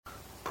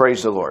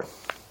Praise the Lord.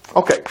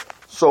 Okay,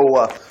 so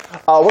we're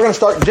going to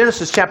start in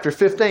Genesis chapter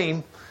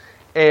 15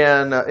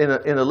 and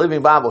in the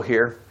Living Bible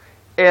here.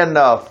 And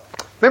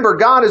remember,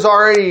 God has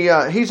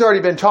He's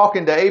already been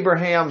talking to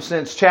Abraham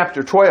since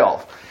chapter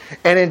 12.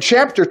 And in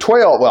chapter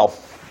 12, well,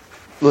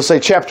 let's say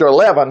chapter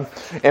 11,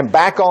 and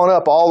back on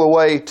up all the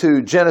way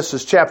to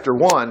Genesis chapter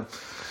 1,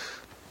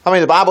 I mean,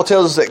 the Bible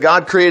tells us that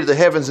God created the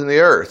heavens and the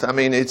earth. I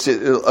mean, He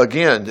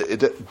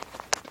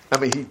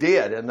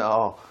did. And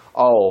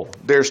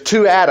there's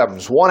two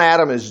Adams. One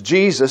Adam is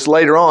Jesus.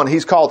 Later on,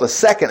 He's called the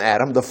second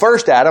Adam. The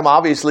first Adam,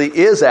 obviously,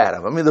 is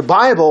Adam. I mean, the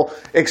Bible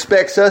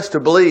expects us to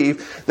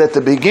believe that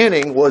the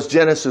beginning was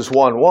Genesis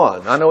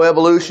 1:1. I know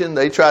evolution,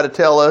 they try to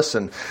tell us,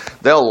 and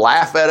they'll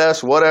laugh at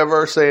us,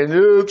 whatever, saying,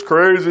 it's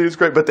crazy, it's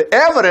great. But the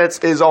evidence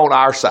is on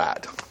our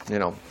side. You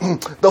know,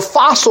 the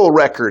fossil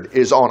record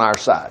is on our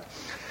side.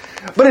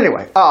 But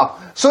anyway,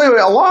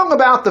 along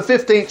about the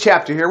 15th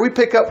chapter here, we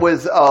pick up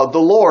with the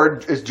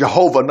Lord, is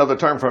Jehovah, another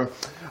term for him.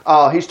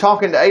 He's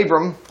talking to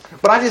Abram.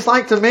 But I just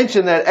like to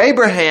mention that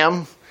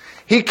Abraham,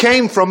 he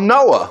came from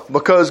Noah.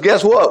 Because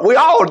guess what? We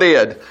all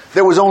did.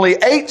 There was only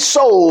 8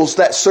 souls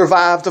that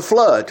survived the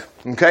flood.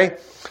 Okay?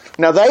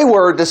 Now they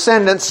were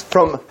descendants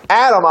from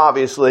Adam,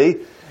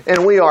 obviously.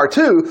 And we are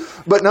too.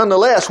 But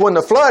nonetheless, when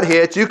the flood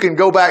hits, you can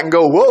go back and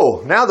go,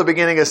 whoa, now the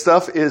beginning of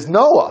stuff is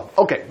Noah.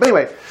 Okay, but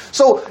anyway.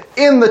 So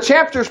in the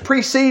chapters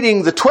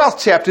preceding the 12th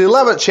chapter, the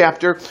 11th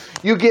chapter,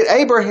 you get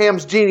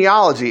Abraham's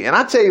genealogy. And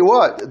I tell you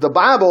what, the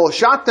Bible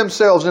shot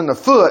themselves in the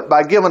foot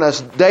by giving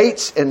us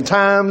dates and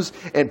times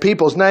and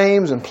people's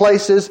names and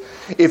places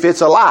if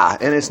it's a lie.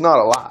 And it's not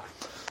a lie.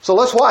 So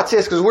let's watch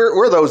this, because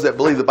we're those that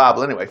believe the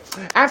Bible anyway.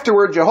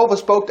 Afterward, Jehovah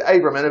spoke to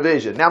Abram in a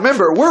vision. Now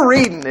remember, we're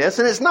reading this,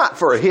 and it's not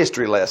for a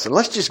history lesson.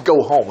 Let's just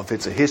go home if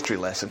it's a history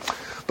lesson.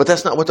 But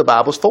that's not what the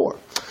Bible's for.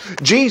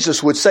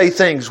 Jesus would say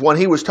things when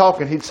He was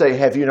talking. He'd say,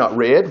 have you not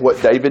read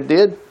what David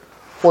did?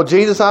 Well,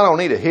 Jesus, I don't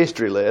need a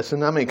history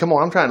lesson. I mean, come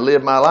on, I'm trying to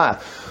live my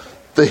life.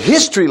 The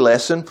history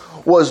lesson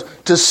was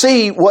to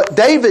see what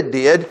David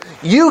did,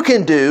 you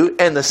can do,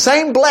 and the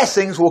same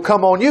blessings will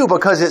come on you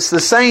because it's the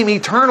same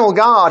eternal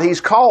God. He's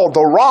called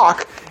the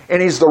Rock,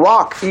 and He's the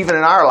Rock even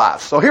in our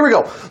lives. So here we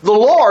go. The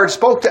Lord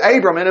spoke to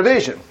Abram in a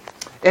vision.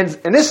 And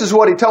this is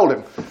what He told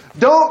him.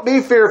 Don't be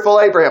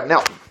fearful, Abraham.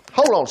 Now,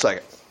 hold on a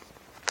second.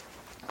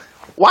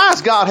 Why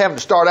is God having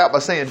to start out by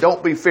saying,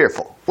 don't be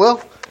fearful?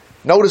 Well,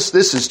 notice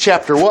this is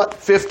chapter what?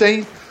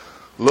 15?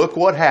 Look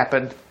what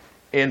happened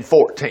in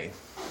 14.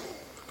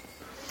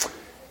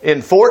 In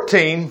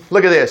 14,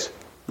 look at this.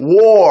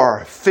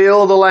 War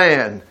filled the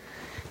land.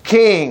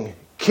 King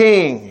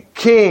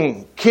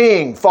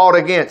fought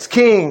against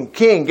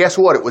king. Guess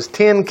what? It was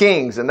 10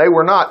 kings, and they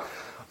were not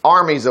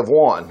armies of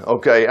one.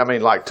 Okay, I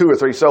mean like 2 or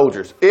 3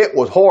 soldiers. It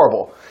was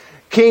horrible.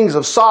 Kings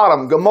of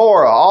Sodom,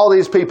 Gomorrah, all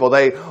these people,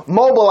 they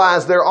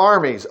mobilized their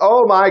armies.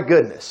 Oh my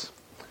goodness.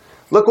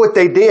 Look what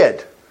they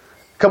did.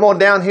 Come on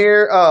down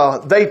here.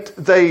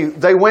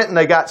 They went and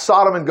they got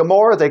Sodom and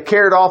Gomorrah. They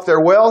carried off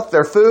their wealth,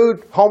 their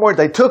food, homeward.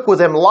 They took with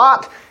them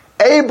Lot,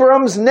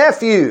 Abram's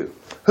nephew,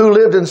 who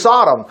lived in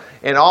Sodom,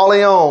 and all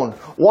he owned.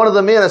 One of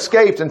the men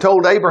escaped and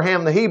told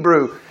Abraham the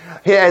Hebrew,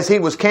 as he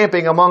was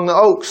camping among the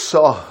oaks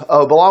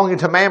belonging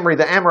to Mamre,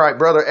 the Amorite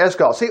brother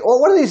Eshcol. See,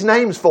 what are these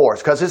names for?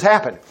 It's because this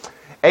happened.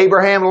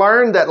 Abraham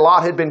learned that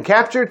Lot had been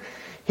captured.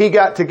 He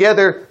got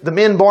together the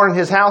men born in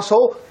his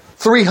household,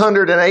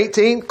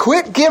 318.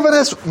 Quit giving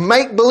us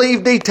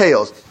make-believe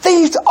details.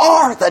 These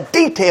are the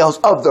details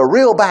of the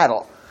real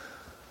battle.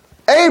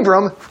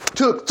 Abram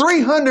took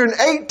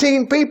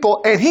 318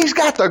 people, and he's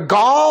got the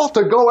gall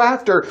to go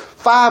after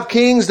 5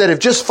 kings that have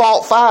just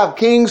fought 5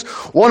 kings.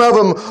 One of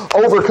them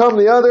overcome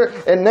the other,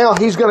 and now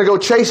he's going to go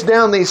chase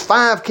down these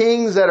 5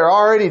 kings that are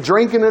already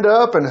drinking it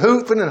up and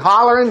hooping and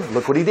hollering.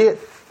 Look what he did.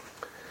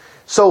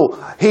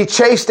 So he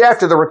chased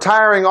after the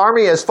retiring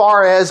army as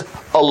far as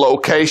a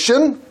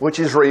location, which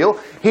is real.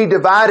 He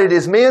divided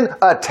his men,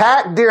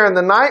 attacked during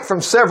the night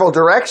from several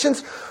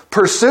directions,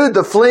 pursued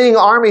the fleeing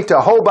army to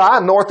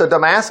Hobah, north of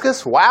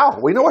Damascus. Wow,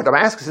 we know where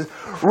Damascus is.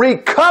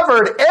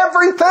 Recovered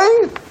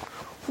everything.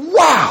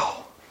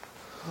 Wow.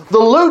 The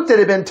loot that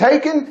had been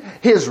taken,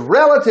 his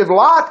relative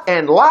Lot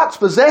and Lot's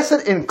possession,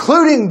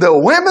 including the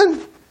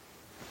women.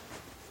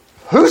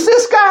 Who's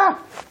this guy?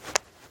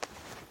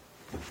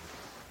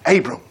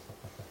 Abram.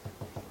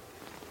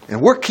 And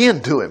we're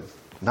kin to him.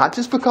 Not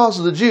just because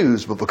of the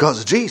Jews, but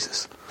because of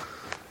Jesus.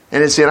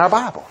 And it's in our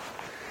Bible.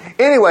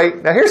 Anyway,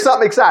 now here's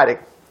something exciting.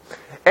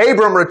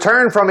 Abram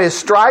returned from his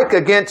strike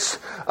against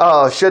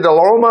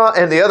Chedorlaomer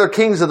and the other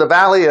kings of the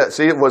valley.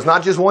 See, it was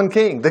not just one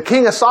king. The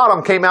king of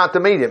Sodom came out to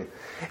meet him.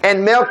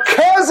 And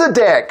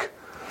Melchizedek.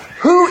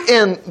 Who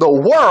in the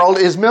world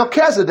is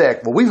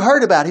Melchizedek? Well, we've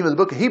heard about him in the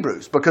book of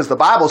Hebrews because the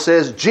Bible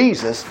says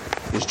Jesus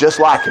is just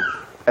like him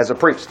as a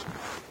priest.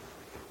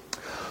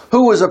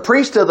 Who was a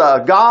priest of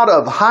the God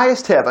of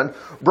highest heaven,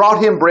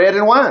 brought him bread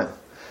and wine.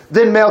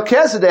 Then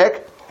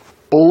Melchizedek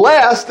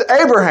blessed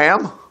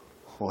Abraham.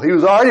 Well, he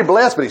was already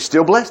blessed, but he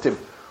still blessed him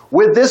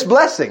with this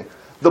blessing.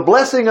 The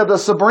blessing of the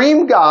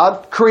supreme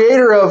God,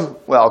 creator of,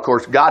 well, of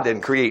course, God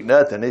didn't create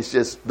nothing. It's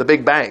just the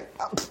Big Bang.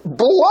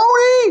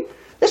 Baloney!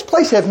 This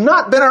place has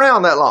not been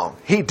around that long.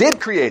 He did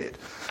create it.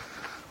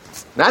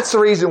 That's the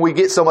reason we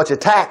get so much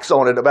attacks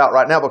on it about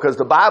right now, because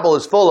the Bible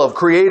is full of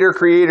creator,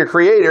 creator,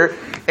 creator,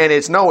 and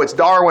it's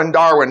Darwin,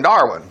 Darwin,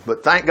 Darwin.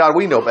 But thank God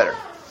we know better.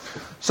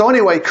 So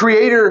anyway,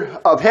 creator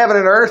of heaven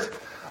and earth,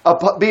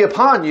 be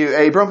upon you,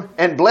 Abram,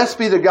 and blessed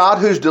be the God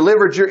who's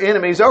delivered your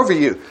enemies over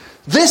you.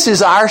 This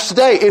is ours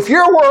today. If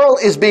your world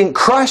is being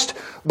crushed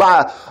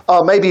by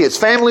maybe it's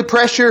family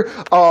pressure,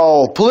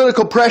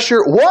 political pressure,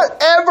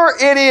 whatever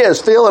it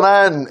is, Phil and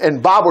I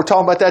and Bob were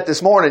talking about that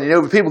this morning. You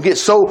know, people get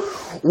so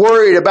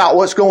worried about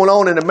what's going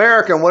on in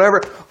America and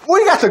whatever.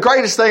 We got the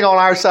greatest thing on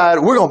our side.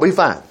 We're going to be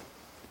fine.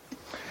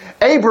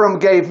 Abram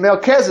gave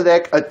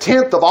Melchizedek a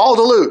tenth of all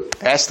the loot.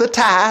 That's the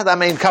tithe. I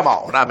mean, come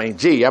on. I mean,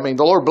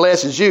 the Lord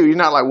blesses you. You're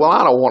not like, well,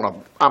 I don't want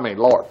to. I mean,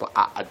 Lord,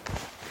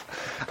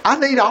 I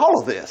need all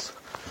of this.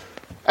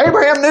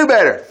 Abraham knew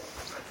better.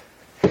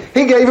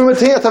 He gave him a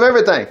tenth of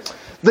everything.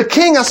 The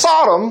king of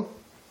Sodom,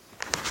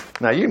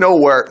 now you know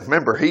where,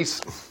 remember,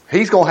 he's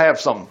going to have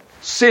some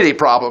city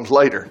problems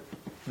later.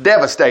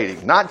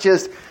 Devastating. Not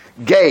just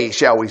gay,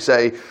 shall we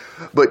say,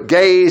 but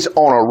gays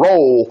on a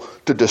roll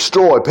to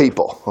destroy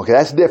people. Okay,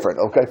 that's different,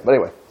 okay? But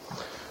anyway,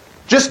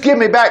 just give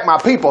me back my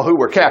people who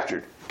were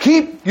captured.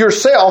 Keep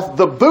yourself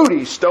the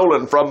booty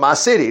stolen from my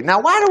city. Now,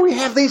 why do we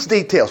have these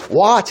details?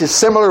 Watch, it's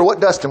similar to what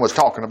Dustin was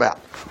talking about.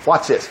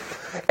 Watch this.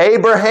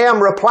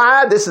 Abraham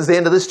replied, this is the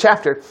end of this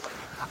chapter,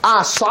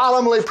 I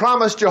solemnly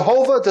promise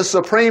Jehovah, the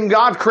supreme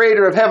God,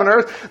 creator of heaven and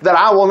earth, that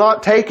I will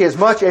not take as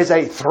much as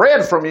a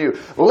thread from you,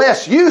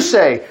 lest you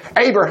say,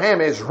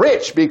 Abraham is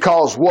rich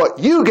because what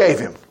you gave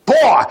him.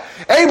 Boy,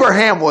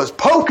 Abraham was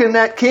poking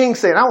that king,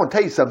 saying, I want to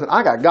tell you something.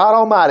 I got God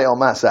Almighty on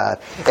my side,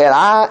 and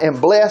I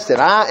am blessed, and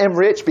I am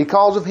rich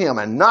because of him,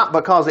 and not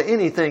because of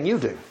anything you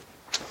do.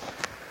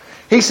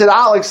 He said,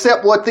 I'll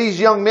accept what these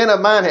young men of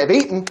mine have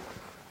eaten,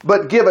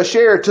 but give a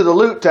share to the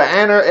loot to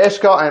Aner,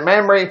 Eshcol, and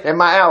Mamre, and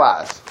my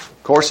allies.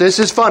 Of course, this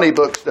is funny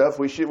book stuff.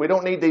 We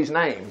don't need these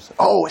names.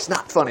 Oh, it's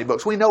not funny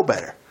books. We know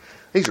better.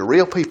 These are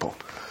real people.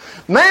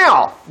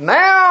 Now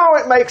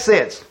it makes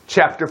sense.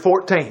 Chapter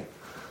 14.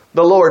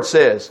 The Lord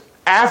says,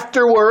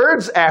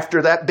 afterwards,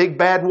 after that big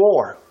bad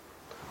war,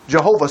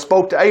 Jehovah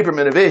spoke to Abram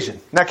in a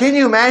vision. Now, can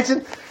you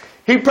imagine?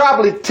 He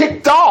probably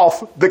ticked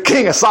off the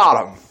king of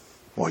Sodom.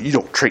 Well, you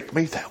don't treat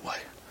me that way.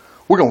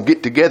 We're going to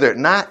get together at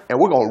night and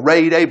we're going to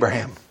raid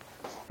Abraham.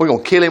 We're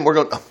going to kill him.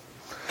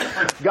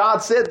 God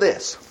said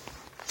this.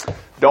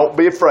 Don't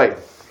be afraid,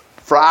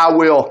 for I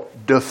will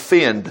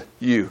defend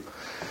you.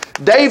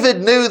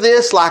 David knew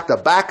this like the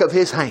back of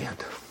his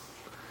hand.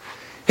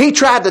 He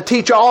tried to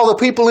teach all the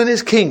people in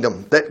his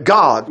kingdom that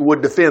God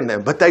would defend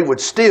them, but they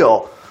would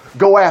still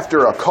go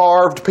after a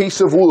carved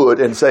piece of wood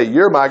and say,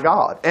 you're my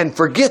God, and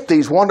forget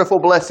these wonderful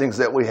blessings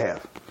that we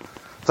have.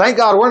 Thank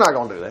God we're not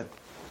going to do that.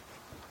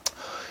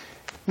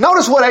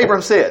 Notice what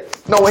Abram said.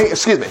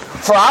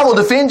 For I will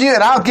defend you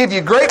and I'll give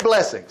you great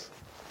blessings.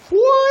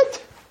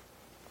 What?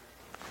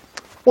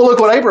 Well, look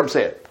what Abram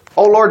said.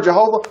 Oh, Lord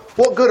Jehovah,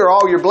 what good are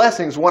all your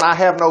blessings when I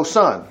have no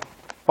son?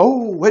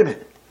 Oh, wait a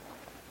minute.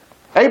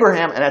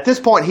 Abraham, and at this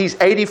point, he's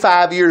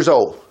 85 years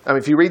old. I mean,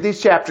 if you read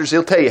these chapters,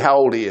 he'll tell you how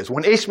old he is.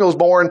 When Ishmael's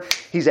born,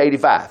 he's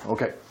 85.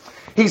 Okay.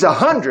 He's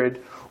 100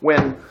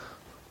 when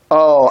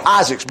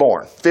Isaac's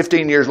born,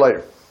 15 years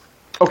later.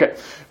 Okay.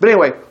 But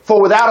anyway,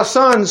 for without a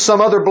son, some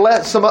other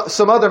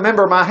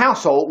member of my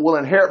household will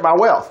inherit my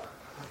wealth.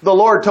 The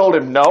Lord told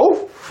him,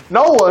 no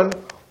one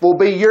will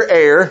be your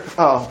heir.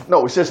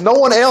 He says, no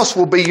one else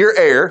will be your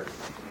heir.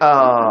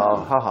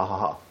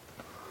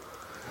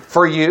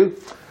 For you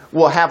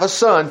will have a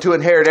son to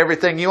inherit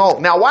everything you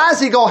own. Now, why is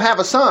he going to have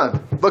a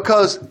son?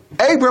 Because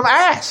Abram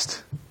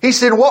asked. He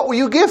said, what will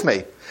you give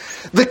me?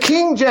 The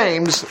King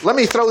James, let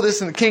me throw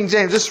this in the King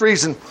James. This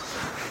reason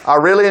I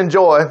really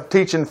enjoy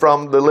teaching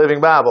from the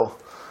Living Bible.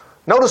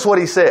 Notice what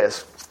he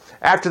says.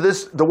 After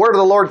this, the word of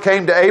the Lord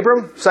came to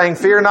Abram, saying,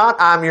 fear not,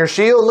 I am your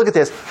shield. Look at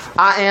this.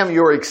 I am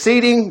your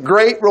exceeding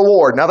great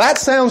reward. Now that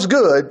sounds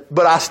good,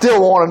 but I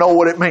still want to know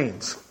what it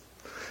means.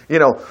 You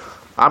know,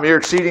 I'm your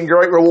exceeding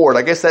great reward.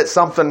 I guess that's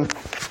something,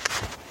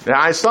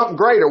 it's something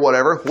great or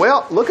whatever.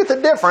 Well, look at the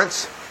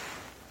difference.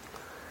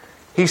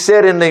 He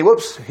said in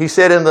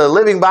the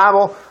Living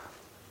Bible,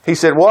 he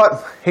said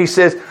what? He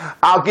says,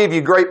 I'll give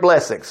you great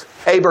blessings.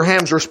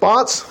 Abraham's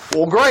response,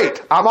 well,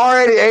 great. I'm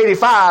already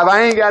 85.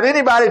 I ain't got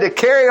anybody to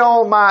carry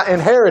on my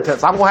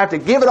inheritance. I'm going to have to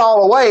give it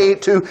all away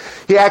to,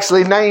 he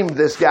actually named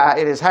this guy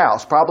in his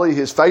house, probably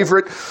his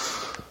favorite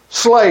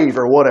slave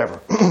or whatever.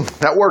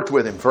 That worked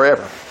with him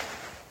forever.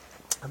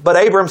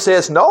 But Abram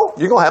says, no,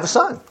 you're going to have a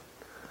son.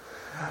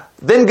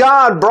 Then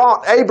God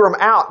brought Abram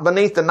out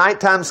beneath the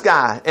nighttime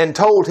sky and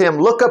told him,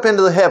 look up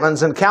into the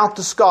heavens and count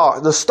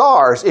the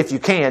stars if you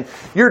can.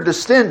 Your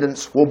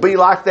descendants will be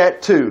like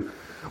that too.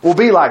 Will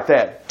be like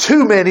that.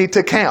 Too many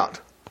to count.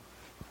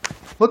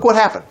 Look what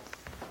happened.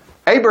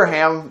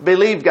 Abraham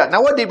believed God.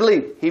 Now what did he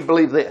believe? He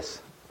believed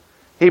this.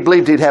 He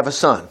believed he'd have a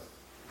son.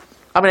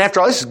 I mean, after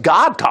all, this is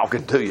God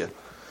talking to you.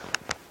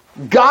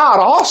 God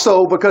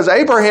also, because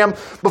Abraham,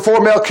 before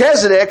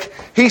Melchizedek,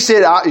 he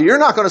said, you're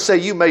not going to say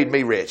you made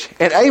me rich.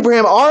 And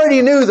Abraham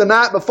already knew the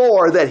night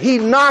before that he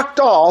knocked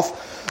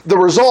off the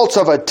results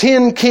of a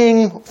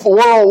 10-king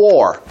world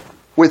war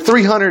with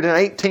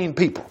 318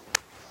 people.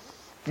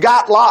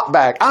 Got Lot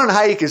back. I don't know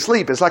how you can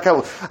sleep. It's like I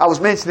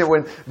was mentioning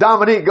when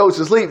Dominique goes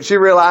to sleep, she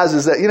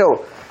realizes that,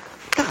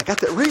 God, I got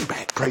that ring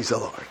back. Praise the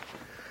Lord.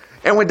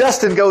 And when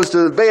Dustin goes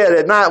to bed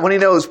at night, when he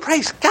knows,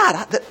 praise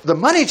God, the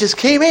money just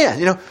came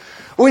in,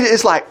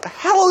 it's like,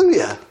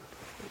 hallelujah.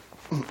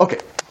 Okay.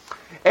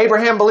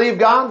 Abraham believed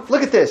God.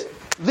 Look at this.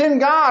 Then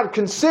God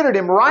considered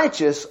him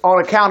righteous on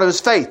account of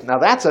his faith. Now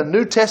that's a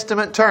New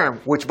Testament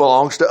term which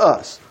belongs to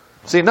us.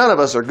 See, none of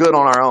us are good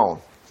on our own.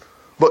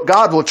 But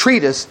God will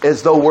treat us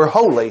as though we're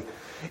holy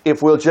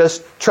if we'll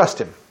just trust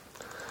Him.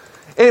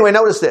 Anyway,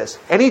 notice this.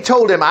 And He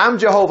told him, I'm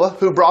Jehovah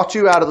who brought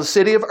you out of the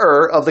city of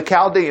Ur of the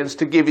Chaldeans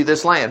to give you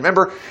this land.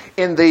 Remember,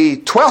 in the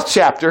 12th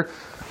chapter,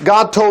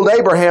 God told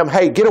Abraham,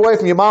 hey, get away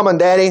from your mom and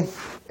daddy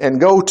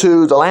and go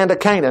to the land of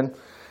Canaan,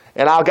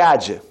 and I'll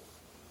guide you.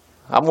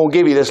 I'm going to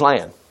give you this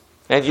land,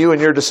 and you and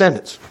your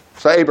descendants.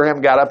 So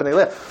Abraham got up and he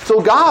left.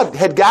 So God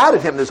had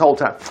guided him this whole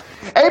time.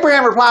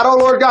 Abraham replied, oh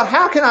Lord God,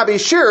 how can I be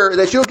sure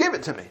that you'll give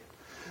it to me?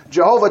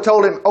 Jehovah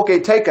told him, okay,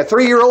 take a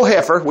 3-year-old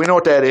heifer. We know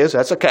what that is.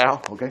 That's a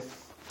cow. Okay.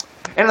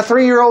 And a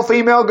 3-year-old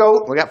female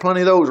goat. We got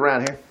plenty of those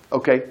around here.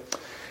 Okay.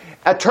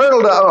 A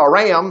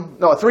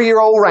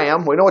 3-year-old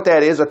ram. We know what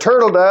that is. A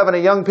turtle dove and a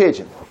young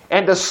pigeon.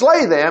 And to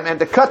slay them and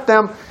to cut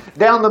them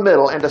down the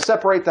middle and to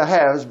separate the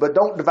halves, but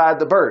don't divide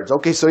the birds.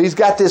 Okay, so he's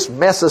got this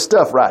mess of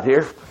stuff right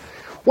here.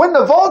 When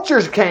the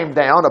vultures came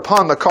down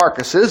upon the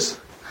carcasses,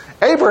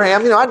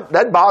 Abraham,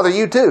 that'd bother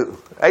you too.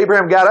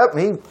 Abraham got up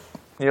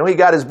and he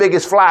got his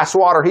biggest fly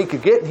swatter he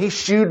could get and he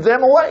shooed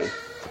them away.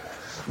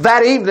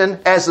 That evening,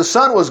 as the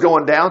sun was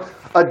going down,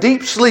 a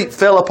deep sleep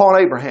fell upon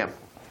Abraham.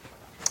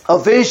 A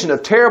vision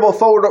of terrible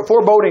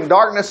foreboding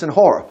darkness and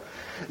horror.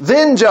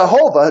 Then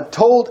Jehovah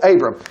told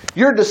Abram,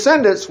 your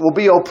descendants will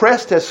be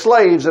oppressed as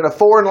slaves in a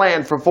foreign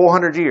land for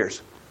 400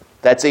 years.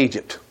 That's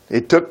Egypt.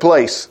 It took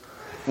place,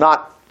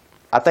 not,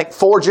 I think,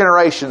 4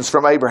 generations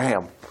from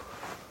Abraham.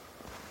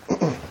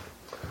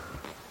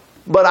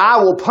 But I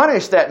will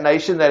punish that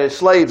nation that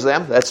enslaves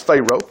them. That's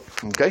Pharaoh.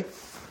 Okay.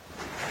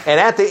 And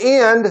at the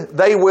end,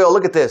 they will,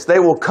 look at this, they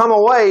will come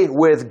away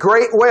with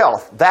great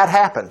wealth. That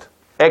happened.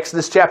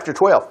 Exodus chapter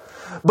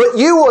 12. But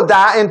you will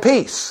die in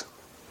peace.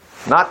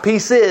 Not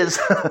pieces,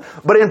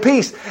 but in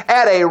peace.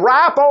 At a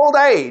ripe old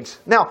age.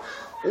 Now,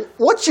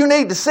 what you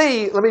need to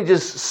see,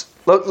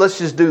 let's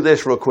just do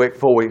this real quick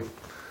before we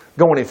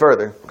go any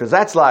further. Because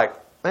that's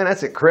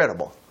that's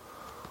incredible.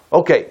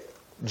 Okay.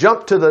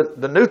 Jump to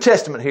the New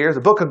Testament here,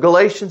 the book of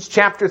Galatians,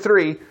 chapter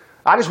 3.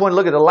 I just want to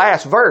look at the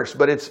last verse,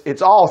 but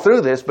it's all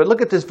through this. But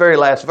look at this very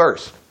last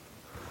verse.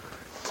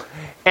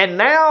 And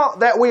now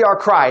that we are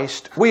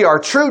Christ, we are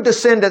true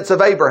descendants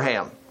of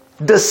Abraham.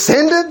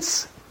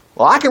 Descendants?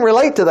 Well, I can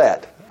relate to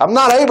that. I'm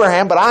not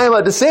Abraham, but I am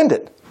a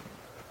descendant.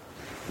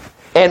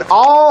 And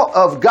all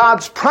of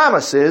God's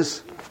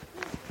promises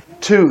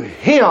to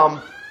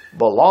Him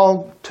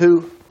belong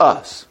to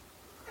us.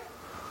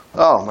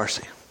 Oh,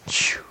 mercy.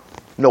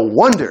 No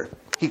wonder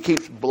He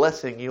keeps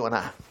blessing you and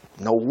I.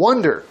 No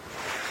wonder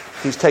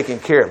He's taking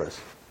care of us.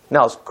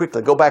 Now, let's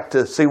quickly go back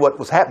to see what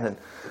was happening.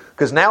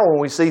 Because now when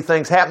we see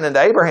things happening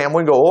to Abraham,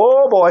 we go,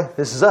 oh boy,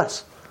 this is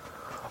us.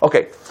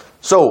 Okay,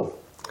 so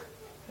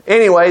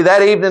anyway,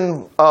 that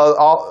evening,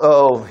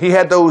 he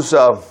had those...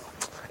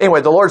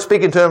 Anyway, the Lord's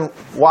speaking to him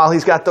while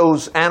he's got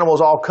those animals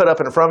all cut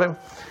up in front of him.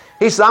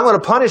 He says, I'm going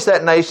to punish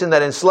that nation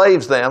that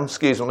enslaves them.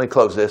 Excuse me, let me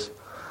close this.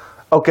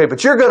 Okay,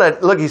 but you're going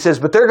to... Look, he says,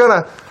 but they're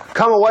going to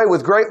come away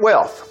with great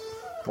wealth.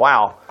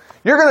 Wow.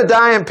 You're going to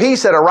die in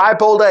peace at a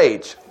ripe old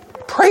age.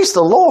 Praise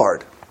the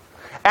Lord.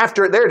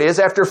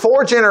 After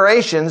 4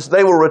 generations,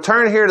 they will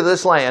return here to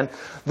this land.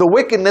 The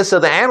wickedness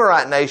of the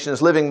Amorite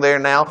nations living there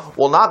now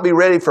will not be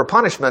ready for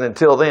punishment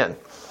until then.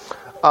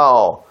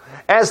 Oh.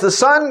 As the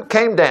sun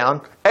came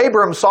down,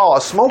 Abram saw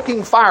a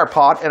smoking fire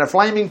pot and a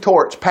flaming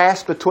torch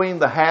pass between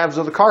the halves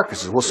of the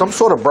carcasses. Well, some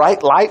sort of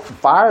bright light,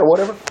 fire, or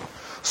whatever.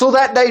 So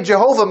that day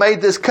Jehovah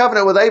made this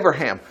covenant with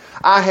Abraham.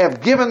 I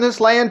have given this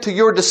land to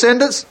your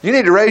descendants. You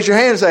need to raise your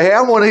hand and say, hey,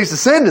 I'm one of these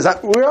descendants.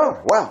 We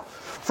are. Wow.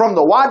 From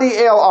the Wadi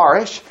El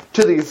Arish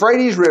to the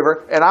Euphrates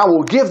River, and I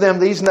will give them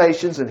these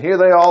nations, and here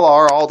they all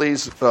are, all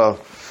these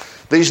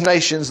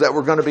nations that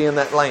were going to be in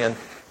that land.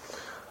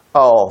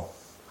 Oh,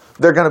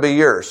 they're going to be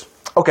yours.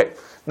 Okay,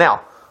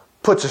 now,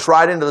 puts us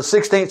right into the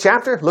 16th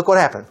chapter. Look what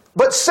happened.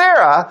 But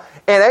Sarah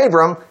and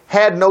Abram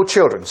had no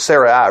children.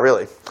 Sarai,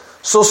 really.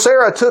 So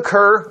Sarah took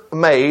her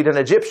maid, an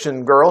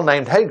Egyptian girl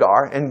named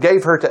Hagar, and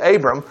gave her to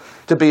Abram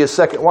to be his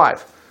second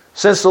wife.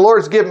 Since the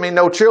Lord's given me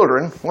no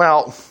children,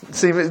 well,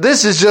 see,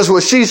 this is just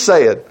what she's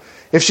saying.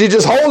 If she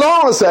just hold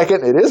on a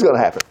second, it is going to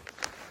happen.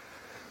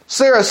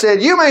 Sarah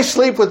said, you may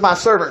sleep with my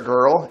servant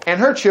girl, and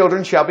her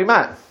children shall be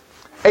mine.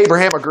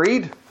 Abraham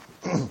agreed.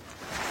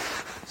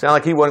 Sound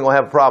like he wasn't going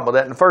to have a problem with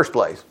that in the first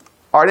place.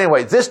 All right,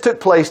 anyway, this took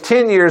place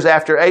 10 years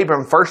after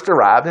Abram first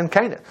arrived in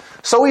Canaan.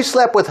 So he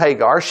slept with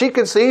Hagar. She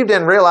conceived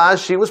and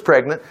realized she was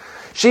pregnant.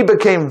 She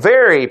became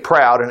very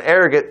proud and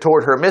arrogant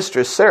toward her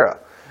mistress, Sarah.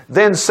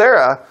 Then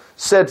Sarai,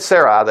 said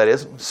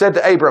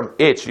to Abram,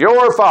 "It's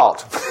your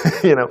fault."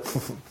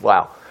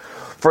 Wow.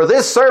 "For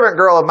this servant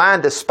girl of mine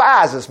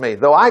despises me,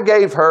 though I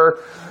gave her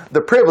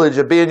the privilege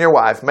of being your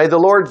wife. May the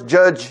Lord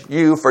judge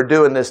you for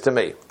doing this to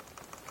me."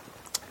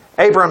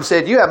 Abram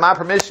said, "You have my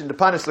permission to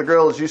punish the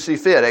girl as you see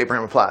fit,"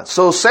 Abraham replied.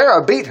 So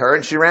Sarah beat her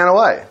and she ran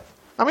away.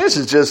 This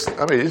is just,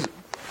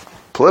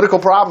 political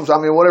problems.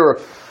 Whatever,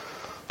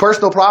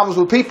 personal problems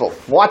with people.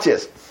 Watch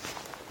this.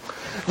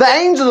 "The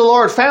angel of the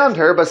Lord found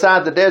her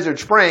beside the desert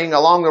spring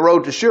along the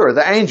road to Shur.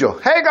 The angel,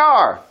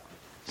 'Hagar,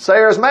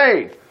 Sarah's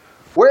maid,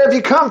 where have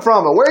you come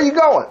from and where are you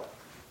going?'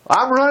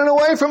 'I'm running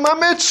away from my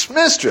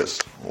mistress.'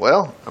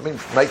 Well,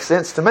 makes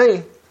sense to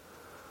me.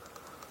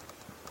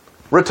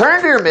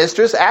 'Return to your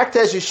mistress, act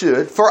as you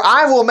should, for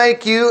I will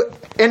make you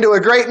into a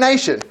great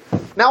nation.'"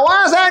 Now,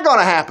 why is that going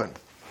to happen?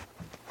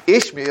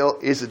 Ishmael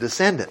is a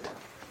descendant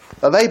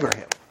of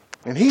Abraham.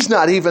 And he's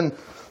not even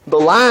the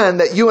line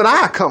that you and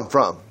I come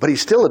from, but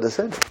he's still a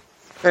descendant.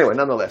 Anyway,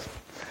 nonetheless.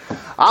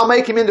 "I'll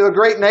make him into a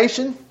great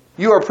nation.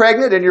 You are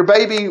pregnant and your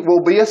baby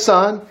will be a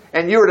son,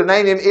 and you are to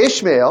name him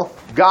Ishmael."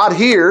 God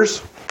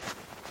hears.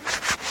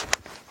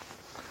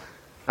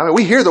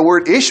 We hear the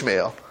word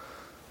Ishmael,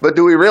 but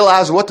do we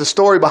realize what the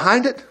story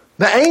behind it?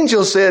 The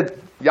angel said,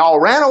 "Y'all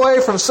ran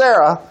away from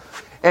Sarah,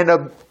 and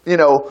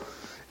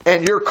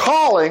and you're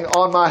calling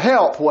on my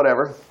help,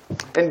 whatever.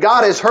 And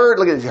God has heard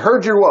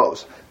your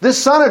woes. This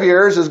son of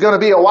yours is going to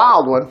be a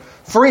wild one,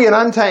 free and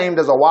untamed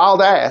as a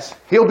wild ass.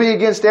 He'll be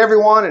against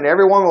everyone, and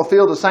everyone will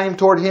feel the same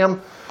toward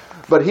him,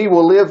 but he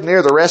will live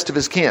near the rest of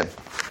his kin."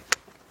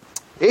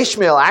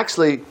 Ishmael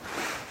actually,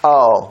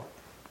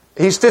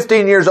 he's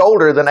 15 years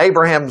older than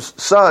Abraham's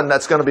son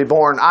that's going to be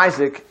born,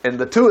 Isaac, and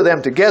the two of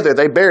them together,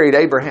 they buried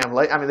Abraham.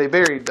 They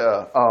buried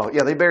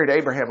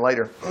Abraham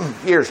later,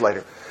 years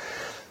later.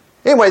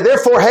 Anyway,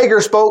 therefore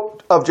Hagar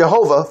spoke of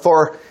Jehovah,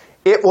 for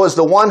it was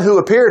the one who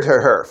appeared to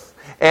her.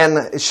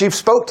 And she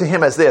spoke to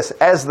him as this,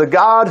 "As the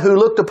God who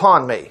looked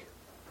upon me."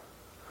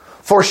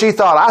 For she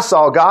thought, "I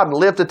saw God," and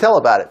lived to tell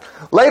about it.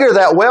 Later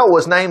that well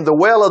was named the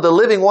well of the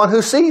living one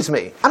who sees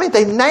me.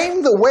 They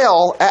named the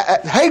well.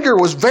 Hagar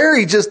was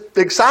very just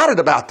excited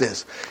about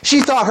this. She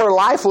thought her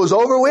life was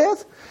over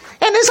with.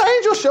 And this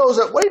angel shows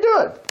up. "What are you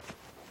doing?"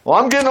 "Well,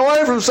 I'm getting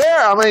away from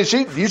Sarah.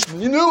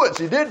 You knew what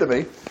she did to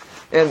me."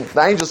 And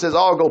the angel says,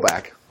 "Oh, go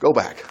back. Go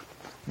back.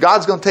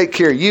 God's going to take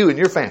care of you and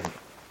your family."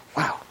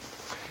 Wow.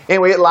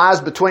 Anyway, it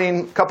lies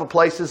between a couple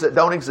places that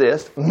don't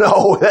exist.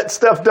 No, that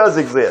stuff does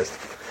exist.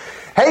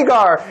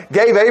 Hagar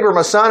gave Abram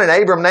a son, and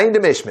Abram named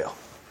him Ishmael.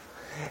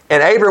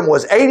 And Abram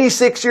was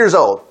 86 years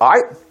old. All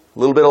right, a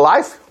little bit of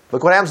life.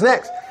 Look what happens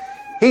next.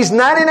 He's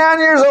 99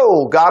 years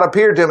old. God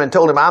appeared to him and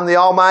told him, "I'm the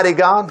Almighty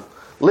God.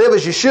 Live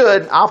as you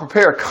should. I'll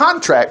prepare a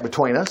contract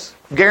between us,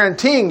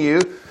 guaranteeing you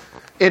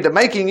into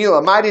making you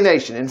a mighty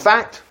nation. In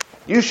fact,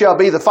 you shall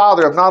be the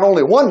father of not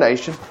only one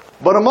nation,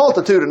 but a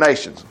multitude of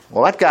nations."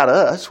 Well, that got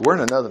us. We're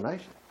in another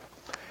nation.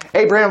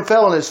 Abraham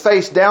fell on his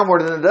face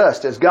downward in the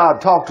dust as God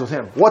talked with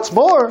him. "What's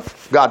more,"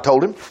 God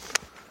told him,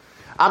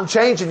 "I'm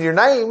changing your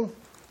name.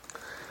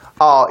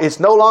 It's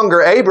no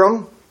longer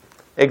Abram,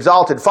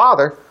 exalted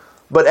father,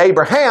 but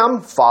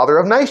Abraham, father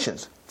of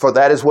nations. For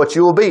that is what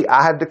you will be.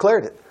 I have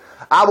declared it.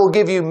 I will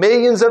give you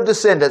millions of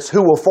descendants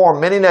who will form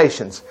many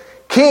nations.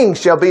 Kings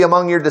shall be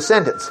among your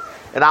descendants.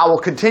 And I will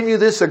continue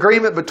this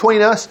agreement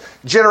between us,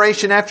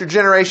 generation after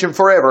generation,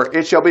 forever.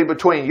 It shall be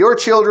between your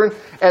children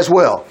as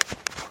well."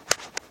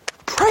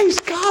 Praise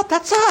God,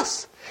 that's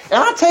us.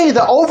 And I tell you,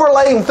 the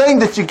overlaying thing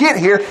that you get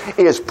here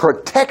is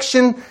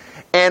protection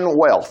and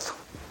wealth.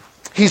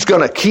 He's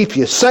going to keep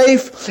you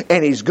safe,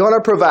 and He's going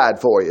to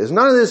provide for you. It's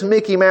none of this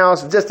Mickey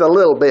Mouse, just a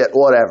little bit,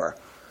 whatever.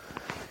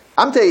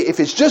 I'm telling you, if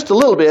it's just a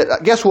little bit,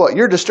 guess what?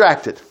 You're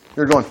distracted.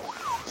 You're going,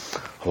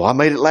 "Oh, I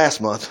made it last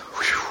month."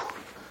 Whew.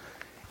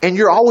 And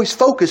you're always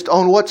focused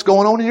on what's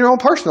going on in your own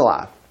personal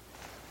life.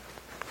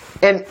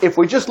 And if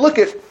we just look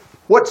at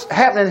what's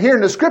happening here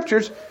in the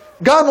Scriptures,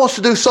 God wants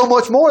to do so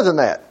much more than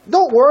that.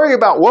 Don't worry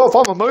about, "Well, if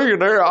I'm a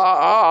millionaire,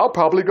 I'll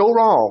probably go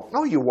wrong."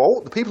 No, you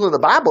won't. The people in the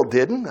Bible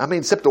didn't.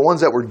 Except the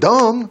ones that were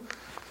dumb.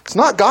 It's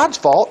not God's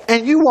fault,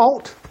 and you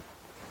won't.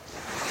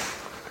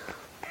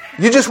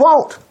 You just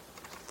won't.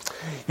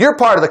 Your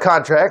part of the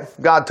contract,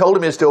 God told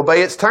him, is to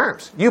obey its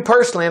terms. You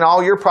personally and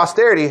all your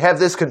posterity have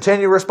this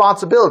continual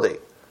responsibility.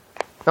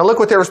 Now look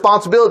what their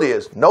responsibility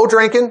is. No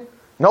drinking,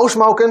 no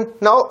smoking,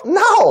 no.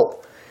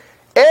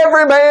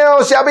 "Every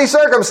male shall be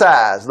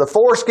circumcised. The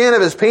foreskin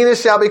of his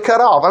penis shall be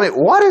cut off."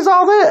 What is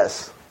all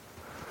this?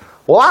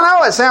 Well, I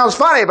know it sounds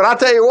funny, but I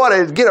tell you what,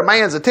 it'd get a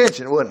man's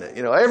attention, wouldn't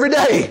it? Every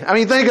day.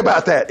 Think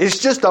about that. It's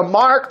just a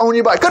mark on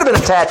your body. Could have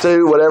been a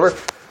tattoo, whatever.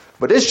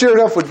 But this sure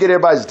enough would get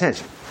everybody's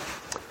attention.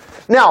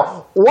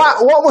 Now,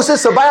 what was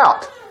this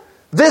about?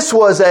 This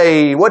was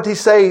what did he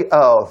say?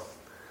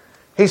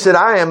 He said,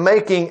 "I am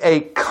making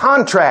a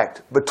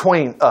contract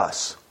between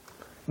us,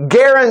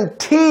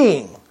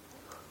 guaranteeing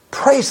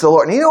Praise the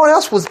Lord. And you know what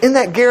else was in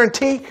that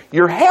guarantee?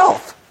 Your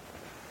health.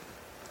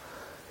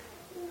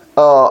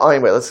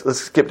 Anyway, let's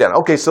skip down.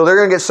 Okay, so they're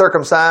going to get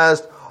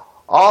circumcised.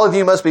 All of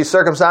you must be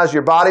circumcised.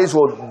 Your bodies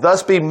will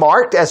thus be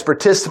marked as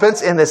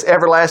participants in this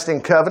everlasting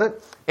covenant.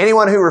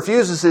 Anyone who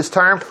refuses this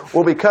term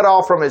will be cut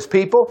off from his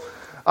people.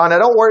 Now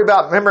don't worry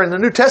about, remember in the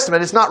New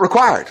Testament it's not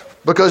required.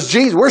 Because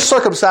Jesus, we're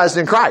circumcised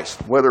in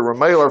Christ. Whether we're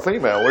male or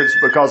female, it's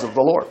because of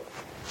the Lord.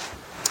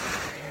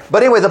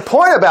 But anyway, the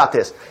point about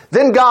this,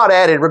 then God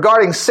added,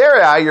 regarding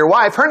Sarai, your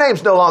wife, her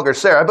name's no longer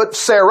Sarah, but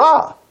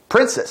Sarah,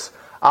 princess.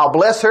 I'll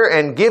bless her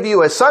and give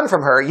you a son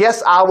from her.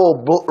 Yes, I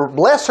will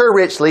bless her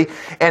richly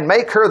and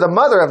make her the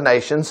mother of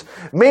nations.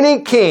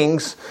 Many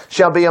kings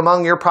shall be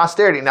among your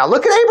posterity. Now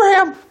look at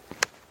Abraham.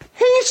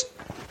 He's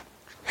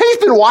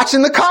been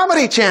watching the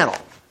Comedy Channel.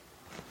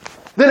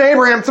 Then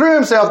Abraham threw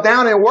himself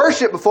down in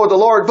worship before the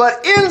Lord,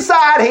 but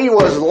inside he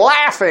was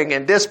laughing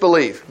in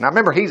disbelief. Now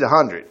remember, he's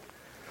 100.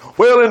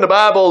 Well, in the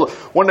Bible,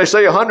 when they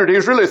say 100, he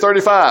was really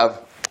 35.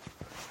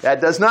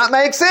 That does not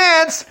make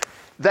sense.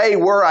 They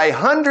were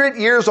 100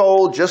 years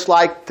old, just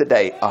like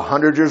today,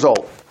 100 years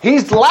old.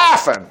 He's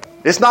laughing.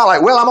 It's not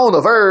like, well, I'm on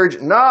the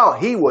verge. No,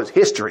 he was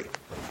history.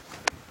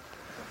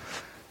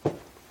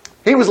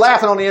 He was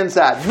laughing on the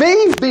inside.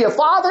 Me, be a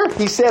father,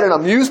 he said in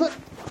amusement.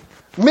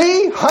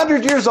 Me,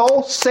 100 years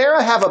old,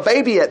 Sarah have a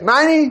baby at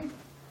 90.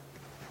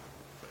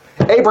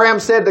 Abraham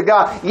said to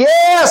God,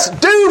 yes,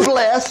 do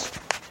bless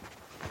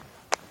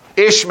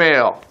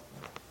Ishmael.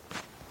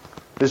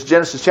 This is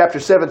Genesis chapter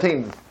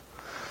 17.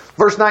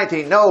 Verse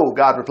 19, no,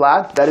 God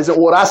replied, that isn't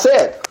what I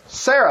said.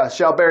 Sarah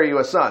shall bear you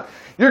a son.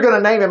 You're going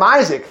to name him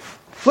Isaac.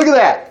 Look at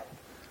that.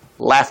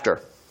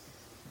 Laughter.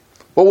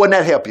 Well, wouldn't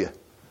that help you?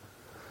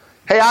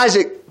 Hey,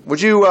 Isaac,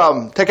 would you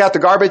take out the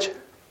garbage?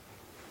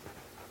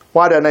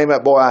 Why did I name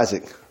that boy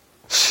Isaac?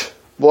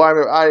 Boy,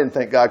 I didn't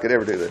think God could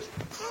ever do this.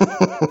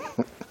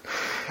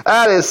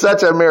 That is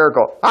such a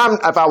miracle.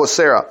 If I was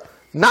Sarah,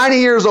 90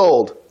 years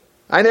old,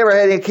 I never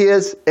had any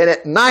kids, and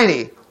at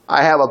 90,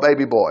 I have a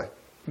baby boy.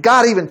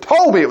 God even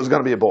told me it was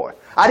going to be a boy.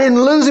 I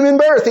didn't lose him in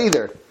birth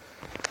either.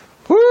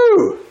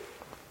 Woo!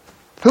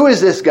 Who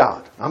is this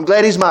God? I'm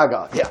glad he's my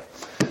God. Yeah.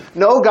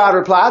 No, God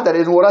replied, that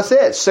isn't what I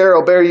said. Sarah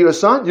will bear you a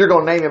son. You're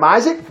going to name him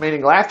Isaac,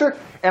 meaning laughter.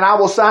 And I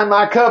will sign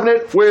my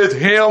covenant with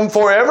him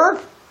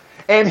forever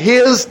and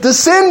his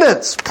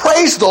descendants.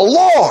 Praise the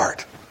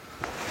Lord.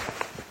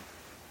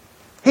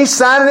 He's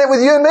signing it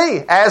with you and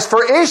me. As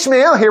for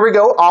Ishmael, here we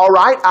go. All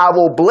right, I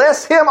will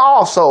bless him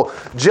also,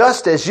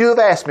 just as you have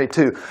asked me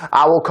to.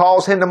 I will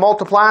cause him to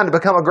multiply and to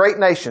become a great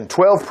nation.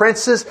 12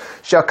 princes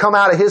shall come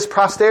out of his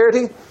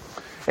posterity.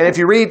 And if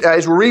you read,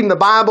 as we're reading the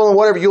Bible and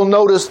whatever, you'll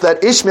notice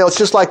that Ishmael, it's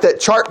just like that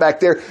chart back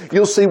there.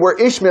 You'll see where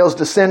Ishmael's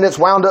descendants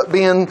wound up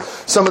being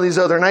some of these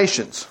other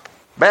nations.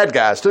 Bad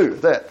guys too,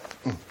 that.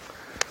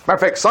 Matter of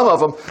fact, some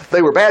of them,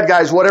 they were bad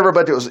guys, whatever,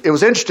 but it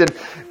was interesting.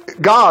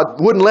 God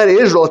wouldn't let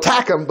Israel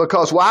attack them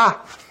because why?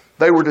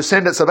 They were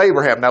descendants of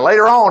Abraham. Now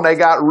later on, they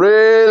got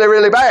really,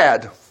 really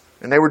bad.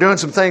 And they were doing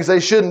some things they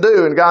shouldn't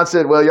do. And God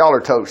said, well, y'all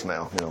are toast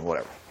now. You know,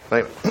 whatever.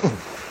 Anyway.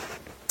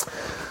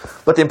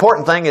 But the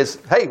important thing is,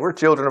 hey, we're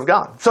children of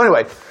God. So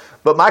anyway,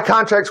 but my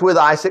contract's with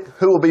Isaac,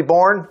 who will be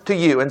born to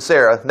you and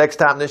Sarah next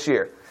time this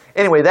year.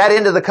 Anyway, that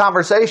ended the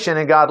conversation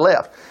and God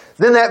left.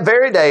 Then that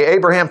very day,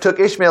 Abraham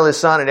took Ishmael his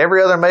son and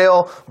every other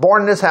male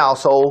born in his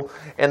household,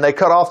 and they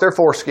cut off their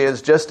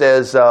foreskins just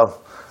as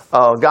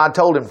God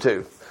told him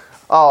to.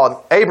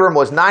 Abram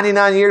was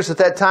 99 years at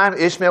that time.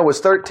 Ishmael was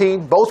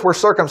 13. Both were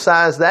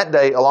circumcised that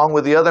day, along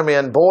with the other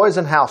men, boys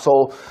and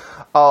household,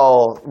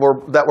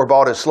 that were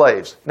bought as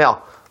slaves.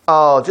 Now,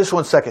 just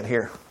 1 second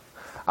here.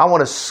 I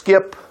want to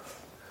skip.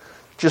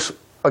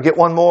 I'll get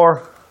one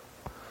more.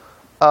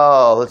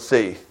 Let's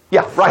see.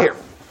 Yeah, right here.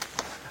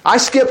 I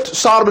skipped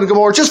Sodom and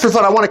Gomorrah just for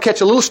fun. I want to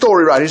catch a little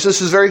story right here.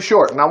 This is very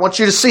short, and I want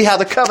you to see how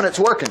the covenant's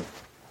working.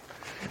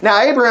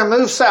 Now, Abraham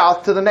moved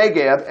south to the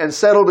Negev and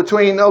settled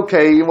between,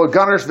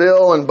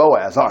 Gunnersville and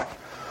Boaz. All right.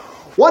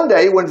 One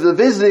day, when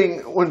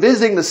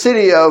visiting the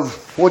city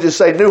of, we'll just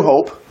say New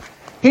Hope,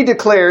 he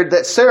declared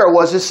that Sarah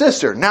was his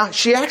sister. Now,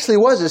 she actually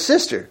was his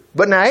sister.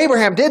 But now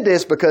Abraham did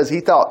this because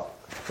he thought,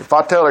 if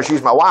I tell her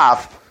she's my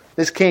wife,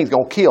 this king's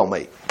going to kill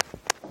me.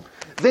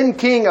 Then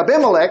King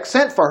Abimelech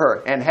sent for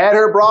her and had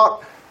her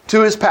brought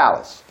to his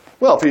palace.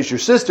 Well, if he's your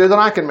sister, then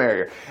I can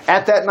marry her.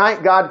 At that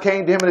night, God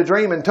came to him in a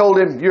dream and told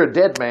him, you're a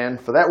dead man,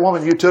 for that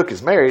woman you took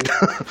is married.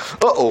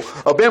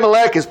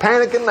 Abimelech is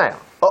panicking now.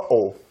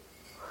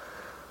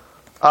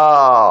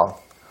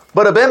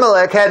 But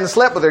Abimelech hadn't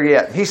slept with her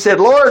yet. He said,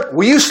 Lord,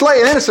 will you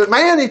slay an innocent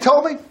man? He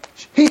told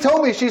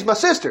me she's my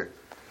sister.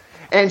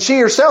 And she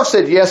herself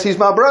said, yes, he's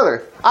my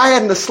brother. I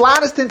hadn't the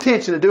slightest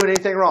intention of doing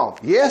anything wrong.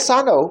 Yes,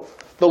 I know,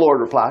 the Lord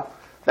replied.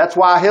 That's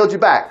why I held you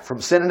back from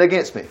sinning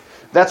against me.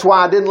 That's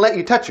why I didn't let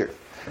you touch her.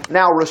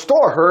 Now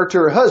restore her to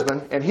her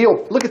husband, and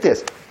look at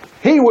this.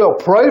 He will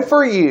pray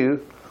for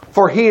you,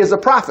 for he is a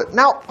prophet.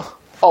 Now,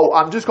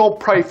 I'm just going to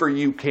pray for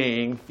you,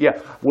 king. Yeah,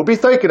 we'll be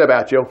thinking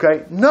about you,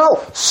 okay?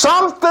 No,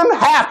 something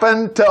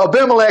happened to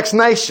Abimelech's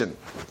nation.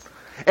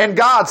 And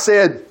God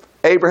said,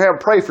 Abraham,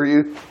 pray for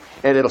you,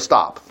 and it'll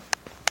stop.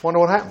 Wonder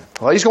what happened.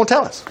 Well, he's going to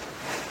tell us.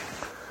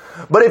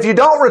 But if you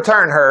don't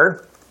return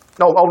her,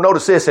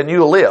 notice this, and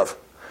you'll live.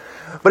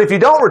 But if you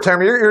don't return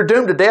her, you're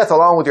doomed to death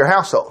along with your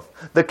household.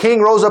 The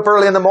king rose up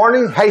early in the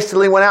morning,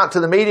 hastily went out to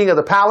the meeting of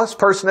the palace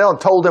personnel and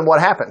told them what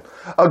happened.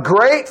 A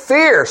great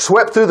fear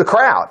swept through the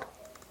crowd.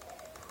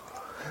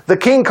 The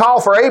king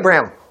called for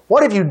Abraham.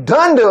 What have you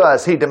done to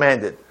us? He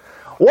demanded.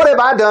 What have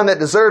I done that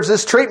deserves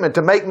this treatment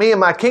to make me and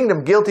my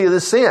kingdom guilty of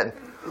this sin?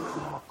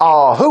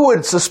 Who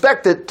would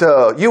suspect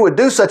that you would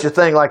do such a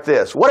thing like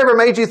this? Whatever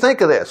made you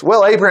think of this?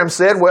 Well, Abraham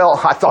said,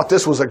 I thought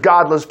this was a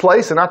godless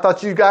place and I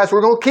thought you guys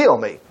were going to kill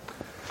me.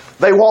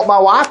 They want my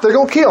wife, they're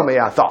going to kill me,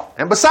 I thought.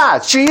 And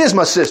besides, she is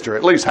my sister,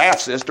 at least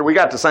half-sister. We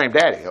got the same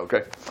daddy,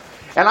 okay?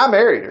 And I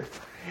married her.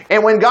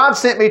 And when God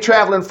sent me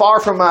traveling far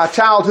from my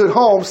childhood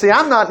home, see,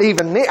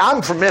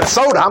 I'm from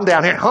Minnesota. I'm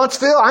down here in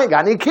Huntsville. I ain't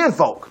got any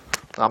kinfolk.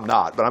 I'm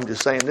not, but I'm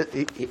just saying that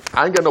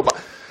I ain't got nobody.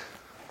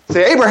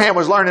 See, Abraham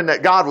was learning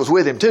that God was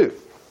with him too.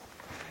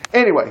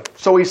 Anyway,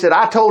 so he said,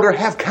 I told her,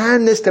 have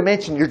kindness to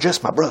mention you're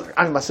just my brother.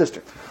 I'm my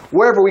sister.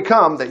 Wherever we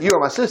come, that you are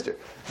my sister.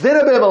 Then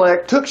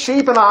Abimelech took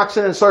sheep and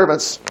oxen and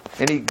servants,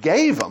 and he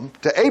gave them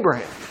to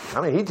Abraham.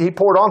 I mean, he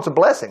poured on some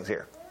blessings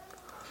here.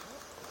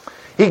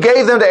 He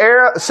gave them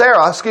to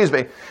Sarah,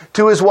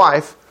 to his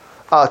wife,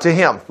 to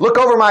him. Look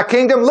over my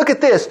kingdom. Look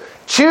at this.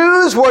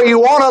 Choose where you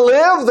want to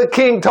live, the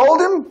king told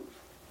him.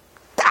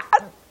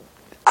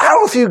 I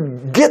don't know if you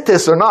get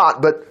this or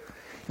not, but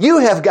you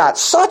have got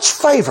such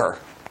favor.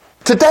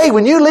 Today,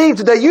 when you leave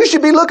today, you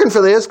should be looking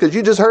for this because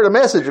you just heard a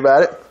message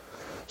about it.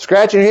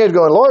 Scratching your head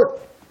going, Lord,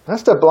 that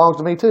stuff belongs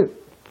to me too.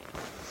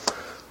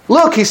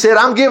 Look, he said,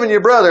 I'm giving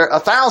your brother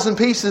 1,000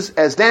 pieces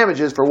as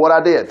damages for what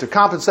I did, to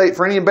compensate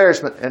for any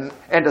embarrassment and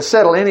to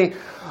settle any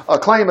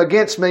claim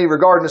against me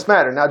regarding this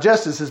matter. Now,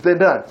 justice has been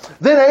done.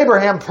 Then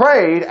Abraham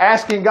prayed,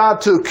 asking God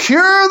to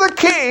cure the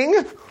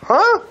king.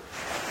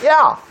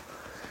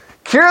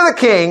 Cure the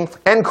king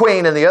and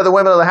queen and the other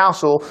women of the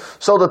household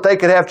so that they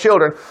could have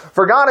children.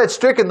 For God had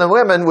stricken the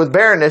women with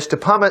barrenness to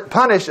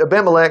punish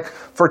Abimelech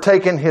for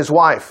taking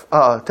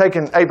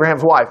taking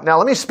Abraham's wife. Now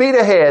let me speed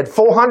ahead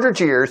 400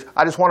 years.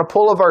 I just want to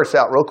pull a verse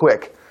out real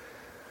quick.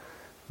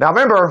 Now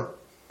remember,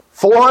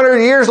 400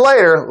 years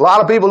later, a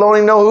lot of people don't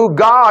even know who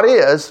God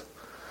is.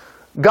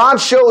 God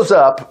shows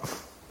up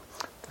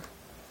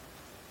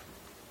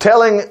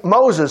telling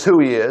Moses who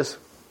he is,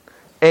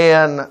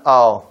 and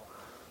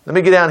let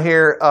me get down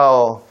here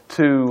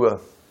to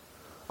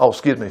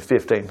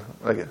 15.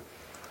 Okay.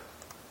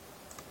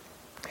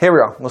 Here we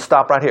are. We'll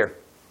stop right here.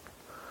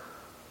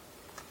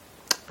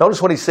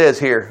 Notice what he says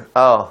here.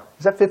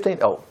 Is that 15?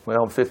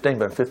 15,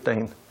 but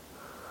 15.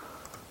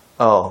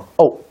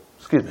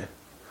 Excuse me.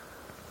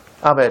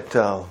 I'm at,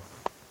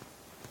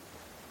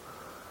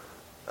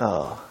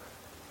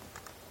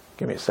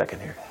 give me a second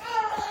here.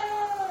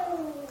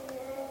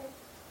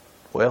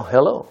 Well,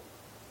 hello.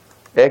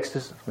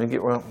 Exodus, let me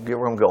get where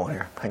I'm going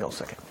here. Hang on a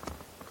second.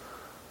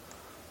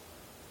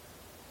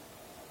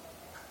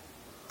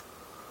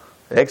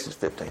 Exodus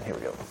 15, here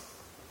we go.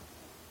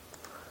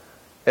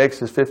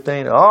 Exodus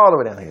 15, all the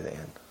way down here to the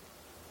end.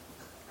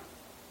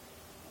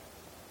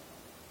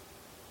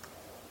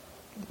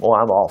 Boy,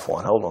 I'm off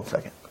one. Hold on a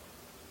second.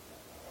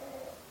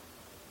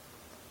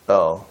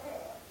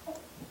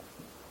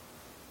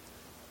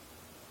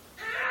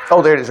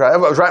 There it is. Right. It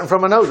was right in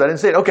front of my nose. I didn't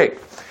see it. Okay.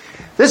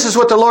 This is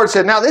what the Lord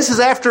said. Now, this is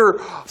after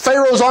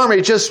Pharaoh's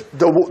army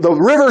the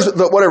rivers,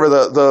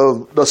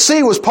 the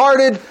sea was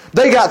parted.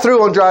 They got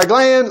through on dry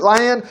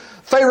land.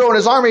 Pharaoh and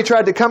his army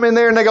tried to come in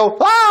there and they go,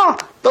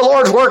 the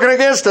Lord's working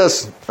against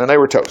us. And they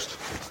were toast.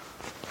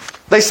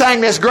 They sang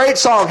this great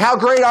song, how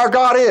great our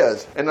God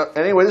is. And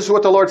anyway, this is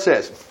what the Lord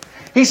says.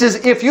 He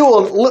says, if you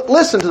will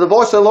listen to the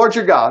voice of the Lord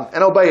your God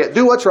and obey it,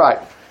 do what's right.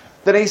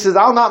 Then he says,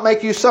 I'll not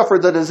make you suffer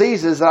the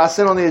diseases that I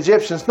sent on the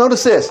Egyptians.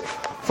 Notice this.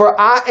 For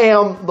I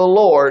am the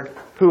Lord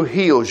who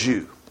heals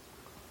you.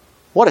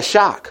 What a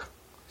shock.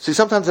 See,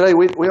 sometimes today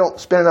we don't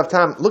spend enough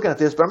time looking at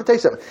this, but I'm going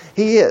to tell you something.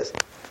 He is.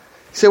 You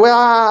say, well,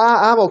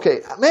 I'm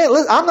okay. Man,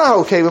 listen, I'm not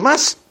okay. But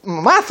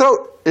my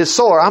throat is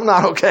sore. I'm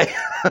not okay.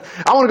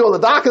 I want to go to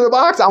the doc of the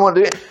box. I want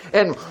to do it.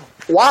 And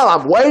while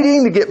I'm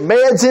waiting to get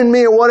meds in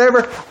me or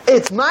whatever,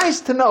 it's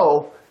nice to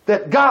know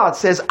that God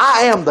says,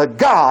 I am the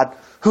God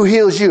who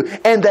heals you.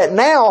 And that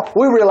now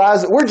we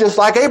realize that we're just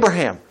like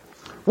Abraham.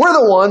 We're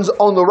the ones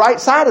on the right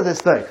side of this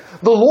thing.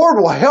 The Lord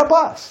will help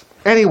us.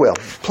 And He will.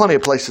 Plenty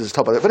of places to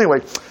talk about that. But anyway,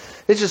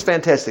 it's just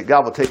fantastic.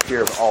 God will take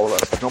care of all of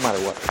us, no matter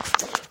what.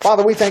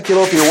 Father, we thank you,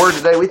 Lord, for your word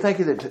today. We thank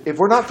you that if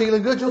we're not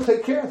feeling good, you'll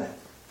take care of that.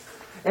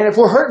 And if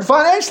we're hurting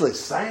financially,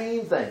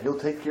 same thing. You'll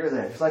take care of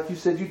that. Just like you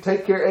said, you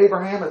take care of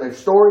Abraham and there's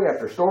story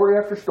after story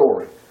after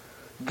story.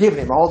 Giving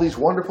him all these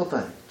wonderful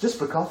things just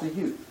because of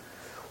you.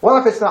 Well,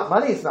 if it's not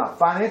money, it's not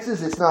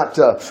finances, it's not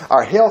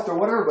our health or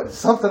whatever, but it's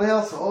something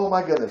else. Oh,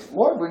 my goodness.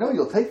 Lord, we know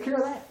you'll take care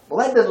of that.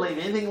 Well, that doesn't leave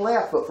anything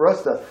left but for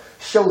us to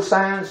show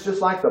signs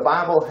just like the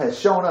Bible has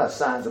shown us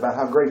signs about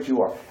how great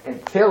you are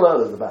and tell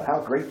others about how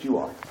great you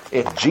are.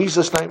 In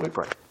Jesus' name we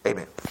pray.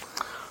 Amen.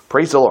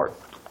 Praise the Lord.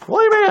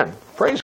 Well, amen.